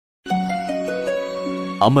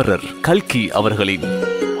அமரர் கல்கி அவர்களின்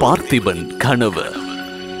பார்த்திபன் கனவு.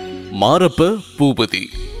 மாரப்ப பூபதி.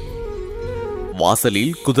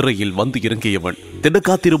 வாசலில் குதிரையில் வந்து இறங்கியவன்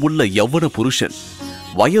திடக்காத்திரமுள்ள யவ்வன புருஷன்.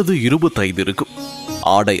 வயது 25 இருக்கும்.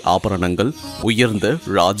 ஆடை ஆபரணங்கள் உயர்ந்த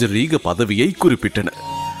ராஜரீக பதவியை குறிப்பிட்டன.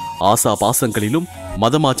 ஆசா பாசங்களிலும்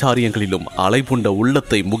மதமாச்சாரியங்களிலும் அலைபுண்ட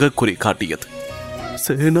உள்ளத்தை முகக்குறி காட்டியது.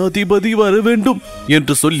 சேனாதிபதி வர வேண்டும்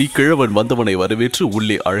என்று சொல்லி கிழவன் வந்தவனை வரவேற்று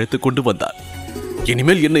உள்ளே அழைத்து கொண்டு வந்தார்.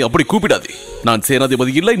 இனிமேல் என்னை அப்படி கூப்பிடாதே. நான்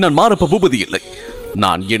சேனாதிபதி இல்லை, நான் மாரப்ப பூபதி இல்லை,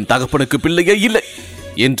 நான் என் தகப்பனுக்கு பிள்ளையே இல்லை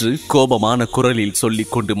என்று கோபமான குரலில்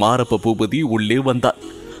சொல்லிக் கொண்டு மாரப்ப பூபதி உள்ளே வந்தார்.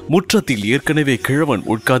 முற்றத்தில் ஏற்கனவே கிழவன்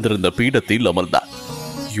உட்கார்ந்திருந்த பீடத்தில் அமர்ந்தார்.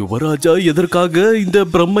 யுவராஜா, எதற்காக இந்த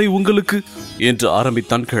பிரம்மை உங்களுக்கு என்று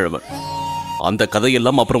ஆரம்பித்தான் கிழவன். அந்த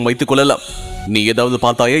கதையெல்லாம் அப்புறம் வைத்துக் கொள்ளலாம். நீ ஏதாவது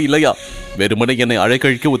பார்த்தாயா இல்லையா? வெறுமனை என்னை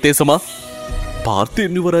அழைக்கழிக்க உத்தேசமா?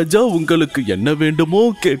 பார்த்தேன் யுவராஜா, உங்களுக்கு என்ன வேண்டுமோ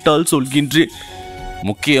கேட்டால் சொல்கின்றேன்.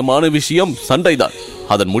 முக்கியமான விஷயம் சண்டைதான்.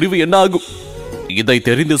 அதன் முடிவு என்ன ஆகும்? இதை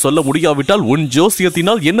தெரிந்து சொல்ல முடியாவிட்டால் உன்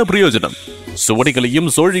ஜோசியத்தினால் என்ன பிரயோஜனம்? சுவடிகளையும்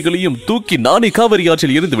சோழிகளையும் தூக்கி நானே காவிரி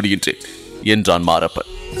ஆற்றில் இருந்து விடுகின்றேன் என்றான் மாரப்பன்.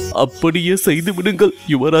 அப்படியே செய்து விடுங்கள்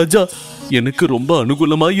யுவராஜா, எனக்கு ரொம்ப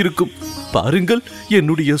அனுகூலமாயிருக்கும். பாருங்கள்,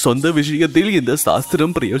 என்னுடைய சொந்த விஷயத்தில் இந்த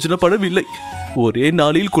சாஸ்திரம் பிரயோஜனப்படவில்லை. ஒரே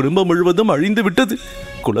நாளில் குடும்பம் முழுவதும் அழிந்து விட்டது.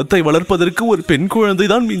 குலத்தை வளர்ப்பதற்கு ஒரு பெண்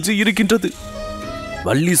குழந்தைதான் மிஞ்சி இருக்கின்றது.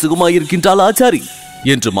 வள்ளி சுகமாயிருக்கின்றாள் ஆச்சாரி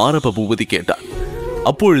என்று மாரப்ப பூபதி கேட்டான்.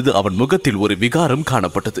 அப்பொழுது அவன் முகத்தில் ஒரு விகாரம்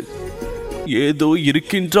காணப்பட்டது. ஏதோ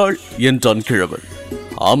இருக்கின்றாள் என்றான் கிழவன்.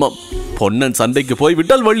 ஆமாம், பொன்னன் சண்டைக்கு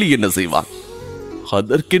போய்விட்டால் வள்ளி என்ன செய்வான்?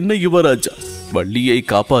 அதற்கென்ன யுவராஜா, வள்ளியை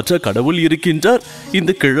காப்பாற்ற கடவுள் இருக்கின்றார்,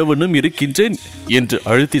 இந்த கிழவனும் இருக்கின்றேன் என்று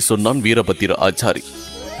அழுத்தி சொன்னான் வீரபத்திர ஆச்சாரி.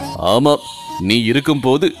 ஆமாம், நீ இருக்கும்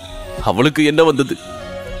போது அவளுக்கு என்ன வந்தது?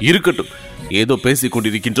 இருக்கட்டும், ஏதோ பேசிக்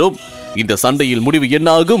கொண்டிருக்கின்றோம். இந்த சண்டையில் முடிவு என்ன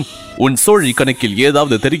ஆகும்? உன் சோழி கணக்கில்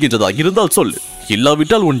ஏதாவது தெரிகின்றதா இருந்தால் சொல்லு.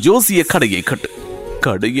 இல்லாவிட்டால் உன் ஜோசிய கடையை கட்டு.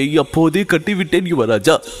 கடையை அப்போதே கட்டிவிட்டேன்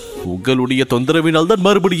யுவராஜா. உங்களுடைய தொந்தரவினால் தான்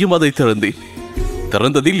மறுபடியும் அதை திறந்தேன்.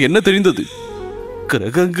 திறந்ததில் என்ன தெரிந்தது?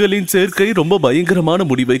 கிரகங்களின் சேர்க்கை ரொம்ப பயங்கரமான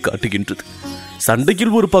முடிவை காட்டுகின்றது.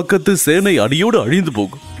 சண்டையில் ஒரு பக்கத்து சேனை அடியோடு அழிந்து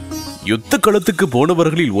போகும். யுத்த களத்துக்கு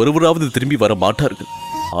போனவர்களில் ஒருவராவது திரும்பி வர மாட்டார்கள்.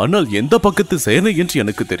 ஆனால் எந்த பக்கத்து சேனை என்று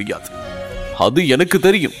எனக்கு தெரியாது. அது எனக்கு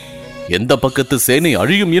தெரியும். எந்த பக்கத்து சேனை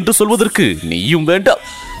அழியும் என்று சொல்வதற்கு நீயும் வேண்டாம்,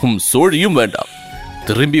 உம் சோழியும் வேண்டாம்.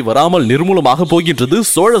 திரும்பி வராமல் நிர்மூலமாக போகின்றது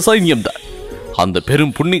சோழ சைன்யம்தான். அந்த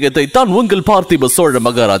பெரும் புண்ணியத்தை தான் உங்கள் பார்த்திப சோழ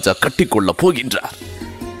மகாராஜா கட்டிக்கொள்ள போகின்றார்.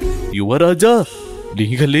 யுவராஜா,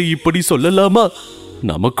 நீங்களே இப்படி சொல்லலாமா?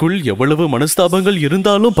 நமக்குள் எவ்வளவு மனஸ்தாபங்கள்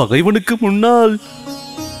இருந்தாலும் பகைவனுக்கு முன்னால்.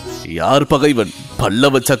 யார் பகைவன்?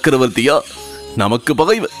 பல்லவ சக்கரவர்த்தியா நமக்கு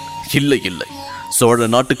பகைவன்? இல்லை இல்லை, சோழ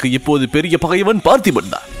நாட்டுக்கு இப்போது பெரிய பகைவன்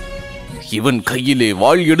பார்த்திபன் தான். இவன் கையிலே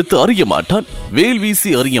வாள் எடுத்து அறிய மாட்டான், வேல் வீசி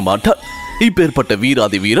அறிய மாட்டான். இப்பேற்பட்ட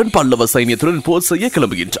வீராதி வீரன் பல்லவ சைன்யத்துடன் போர் செய்ய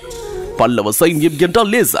கிளம்புகின்றான். பல்லவ சைன்யம்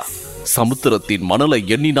என்றால் லேசா? சமுத்திரத்தின் மணலை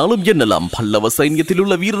எண்ணினாலும் எண்ணலாம், பல்லவ சைன்யத்தில்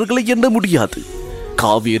உள்ள வீரர்களை எண்ண முடியாது.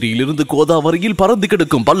 காவேரியிலிருந்து கோதாவரியில் பறந்து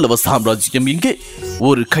கிடக்கும் பல்லவ சாம்ராஜ்யம் இங்கே.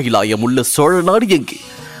 ஒரு கைலாயம் உள்ள சோழ நாடு எங்கே?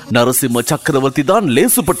 நரசிம்ம சக்கரவர்த்தி தான்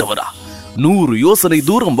லேசுப்பட்டவரா? 100 யோசனை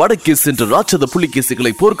தூரம் வடக்கே சென்று ராட்சத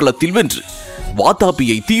புலிகேசிகளை போர்க்களத்தில் வென்று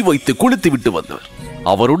வாதாபியை தீ வைத்து குளித்து விட்டு வந்தவர்.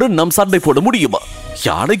 அவருடன் நாம் சண்டை போட முடியுமா?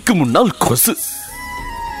 யானைக்கு முன்னால் கொசு.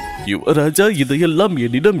 யுவராஜா, இதையெல்லாம்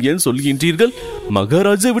என்னிடம் ஏன் சொல்கின்றீர்கள்?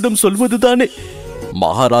 மகாராஜாவிடம் சொல்வதுதானே.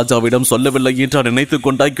 மகாராஜாவிடம் சொல்லவில்லை என்றா நினைத்துக்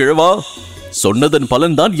கொண்டாய் கிழவா? சொன்னதன்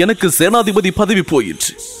பலன்தான் எனக்கு சேனாதிபதி பதவி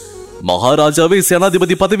போயிற்று. மகாராஜாவே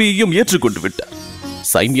சேனாதிபதி பதவியையும் ஏற்றுக்கொண்டு விட்டார்.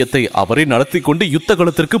 சைன்யத்தை அவரை நடத்தி கொண்டு யுத்த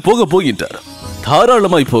களத்திற்கு போக போகின்றார்.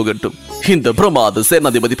 தாராளமாய் போகட்டும். இந்த பிரமாத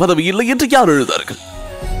சேனாதிபதி பதவி இல்லை என்று யார் எழுதார்கள்?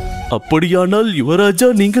 அப்படியானால் யுவராஜா,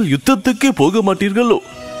 நீங்கள் யுத்தத்துக்கே போக மாட்டீர்களோ?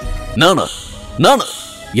 நானா?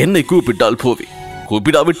 என்னை கூப்பிட்டால் போவேன்,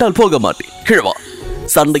 கூப்பிடாவிட்டால் போக மாட்டேன். கிழவா,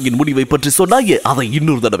 சண்டையின் முடிவை பற்றி சொன்னாயே, அதை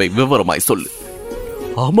இன்னொரு தடவை விவரமாய் சொல்லு.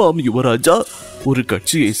 ஆமாம் யுவராஜா, ஒரு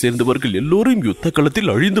கட்சியை சேர்ந்தவர்கள் எல்லோரும் யுத்த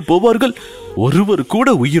களத்தில் அழிந்து போவார்கள். ஒருவர்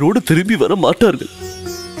கூட உயிரோடு திரும்பி வர மாட்டார்கள்.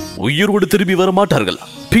 உயிரோடு திரும்பி வர மாட்டார்களா?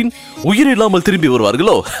 பின் உயிர் இல்லாமல் திரும்பி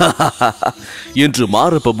வருவார்களோ என்று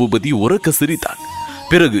மாரப்ப பூபதி உரக்க சிரித்தான்.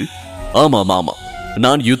 பிறகு, ஆமாம்,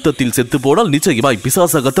 நான் யுத்தத்தில் செத்து போனால் நிச்சயமாய்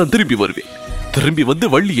பிசாசாகத்தான் திரும்பி வருவேன். திரும்பி வந்து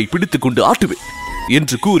வள்ளியை பிடித்துக் கொண்டு ஆட்டுவேன்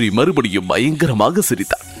என்று கூறி மறுபடியும் பயங்கரமாக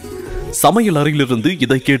சிரித்தான். சமையல் அறையிலிருந்து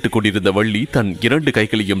இதை கேட்டுக் கொண்டிருந்த வள்ளி தன் 2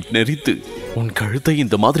 கைகளையும் நெரித்து, உன் கழுத்தை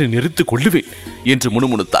இந்த மாதிரி நெரித்துக் கொள்ளுவேன் என்று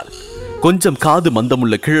முணுமுணுத்தாள். கொஞ்சம் காது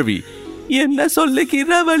மந்தமுள்ள கிழவி, என்ன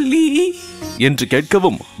சொல்லுகிற வள்ளி என்று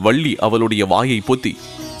கேட்கவும் வள்ளி அவளுடைய வாயை பொத்தி,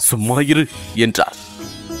 சும்மா இரு என்றார்.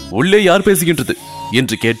 உள்ளே யார் பேசுகின்றது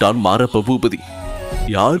என்று கேட்டான் மாரப்ப பூபதி.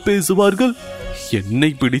 யார் பேசுவார்கள்? என்னை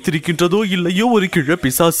பிடித்திருக்கின்றதோ இல்லையோ ஒரு கிழ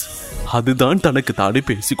பிசாசு, அதுதான் தனக்கு தானே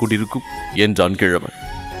பேசிக் கொண்டிருக்கும் என்றான் கிழவன்.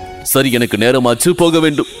 சரி, எனக்கு நேரமாச்சு, போக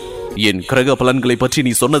வேண்டும். என் கிரக பலன்களை பற்றி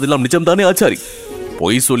நீ சொன்னதெல்லாம் நிஜம்தானே ஆச்சாரி?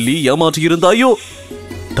 பொய் சொல்லி ஏமாற்றி இருந்தாயோ?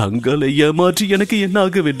 தங்களை ஏமாற்றி எனக்கு என்ன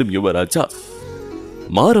ஆக வேண்டும் யுவராஜா?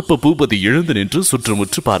 மாரப்ப பூபதி எழுந்து நின்று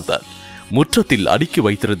சுற்றுமுற்று பார்த்தார். முற்றத்தில் அடுக்கி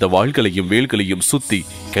வைத்திருந்த வாள்களையும் வேல்களையும் சுத்தி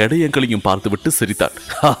கேடயங்களையும் பார்த்துவிட்டு சிரித்தார்.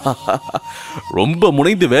 ரொம்ப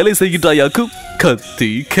முனைந்து வேலை செய்கின்றாயாக்கு. கத்தி,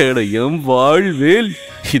 கேடயம், வாழ், வேல்,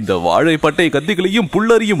 இந்த வாழைப்பட்டை கத்திகளையும்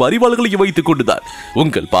புல்லறியும் அறிவாள்களையும் வைத்துக் கொண்டுதான்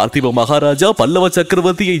உங்கள் பார்த்திப மகாராஜா பல்லவ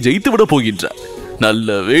சக்கரவர்த்தியை ஜெயித்துவிட போகின்றார்.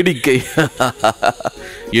 நல்ல வேடிக்கை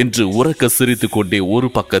என்று உரக்க சிரித்துக் கொண்டே ஒரு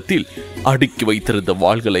பக்கத்தில் அடுக்கி வைத்திருந்த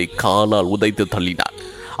வாள்களை காலால் உதைத்து தள்ளினார்.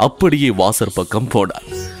 அப்படியே வாசற் பக்கம் போனார்.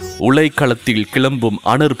 உலைக்களத்தில் கிளம்பும்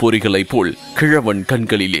அனர் பொறிகளைப் போல் கிழவன்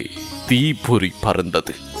கண்களிலே தீப்பொறி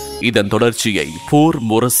பறந்தது. இதன் தொடர்ச்சியை போர்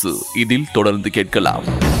முரசு இதில் தொடர்ந்து கேட்கலாம்.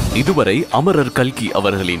 இதுவரை அமரர் கல்கி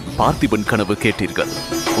அவர்களின் பார்த்திபன் கனவு கேட்டீர்கள்.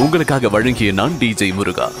 உங்களுக்காக வழங்கிய நான் DJ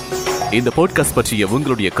முருகா. இந்த பாட்காஸ்ட் பற்றிய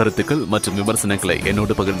உங்களுடைய கருத்துக்கள் மற்றும் விமர்சனங்களை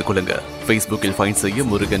என்னோடு பகிர்ந்து கொள்ளுங்க. Facebookல் ஃபைண்ட் செய்ய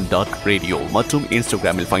murugan.radio மற்றும்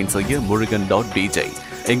Instagramல் ஃபைண்ட் செய்ய murugan.dj.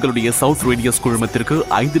 எங்களுடைய சவுத் ரேடியோஸ் குழுமத்திற்கு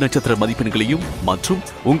 5 நட்சத்திர மதிப்பெண்களையும் மற்றும்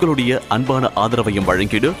உங்களுடைய அன்பான ஆதரவையும்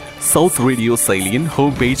வழங்கிடு சவுத் ரேடியோ செயலியின்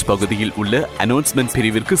ஹோம் பேஜ் பகுதியில் உள்ள அனௌன்ஸ்மெண்ட்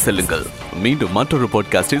பிரிவிற்கு செல்லுங்கள். மீண்டும் மற்றொரு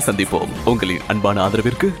பாட்காஸ்டில் சந்திப்போம். உங்களின் அன்பான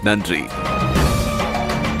ஆதரவிற்கு நன்றி.